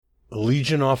A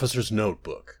Legion officer's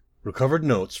notebook. Recovered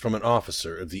notes from an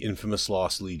officer of the infamous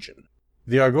Lost Legion.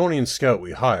 The Argonian scout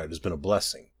we hired has been a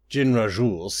blessing. Jin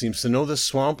Rajul seems to know this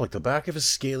swamp like the back of his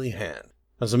scaly hand.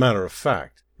 As a matter of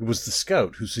fact, it was the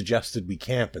scout who suggested we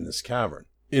camp in this cavern.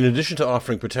 In addition to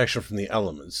offering protection from the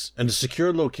elements, and a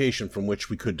secure location from which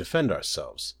we could defend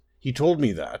ourselves, he told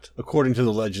me that, according to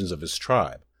the legends of his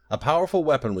tribe, a powerful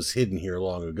weapon was hidden here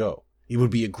long ago. It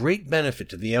would be a great benefit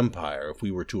to the Empire if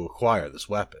we were to acquire this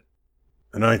weapon.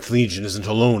 The Ninth Legion isn't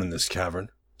alone in this cavern.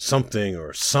 Something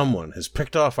or someone has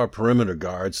picked off our perimeter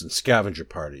guards and scavenger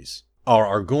parties. Our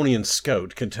Argonian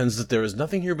scout contends that there is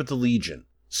nothing here but the Legion,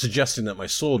 suggesting that my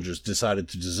soldiers decided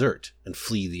to desert and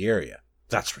flee the area.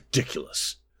 That's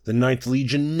ridiculous. The Ninth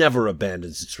Legion never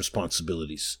abandons its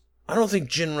responsibilities. I don't think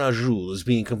Jin Rajul is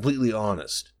being completely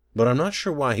honest, but I'm not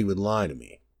sure why he would lie to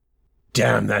me.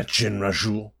 Damn that Jin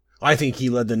Rajul. I think he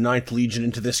led the Ninth Legion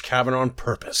into this cavern on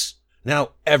purpose.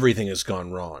 Now everything has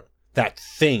gone wrong. That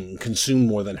thing consumed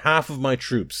more than half of my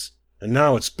troops, and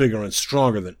now it's bigger and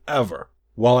stronger than ever.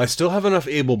 While I still have enough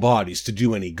able bodies to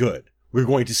do any good, we're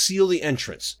going to seal the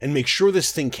entrance and make sure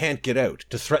this thing can't get out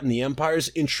to threaten the Empire's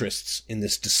interests in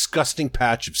this disgusting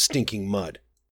patch of stinking mud.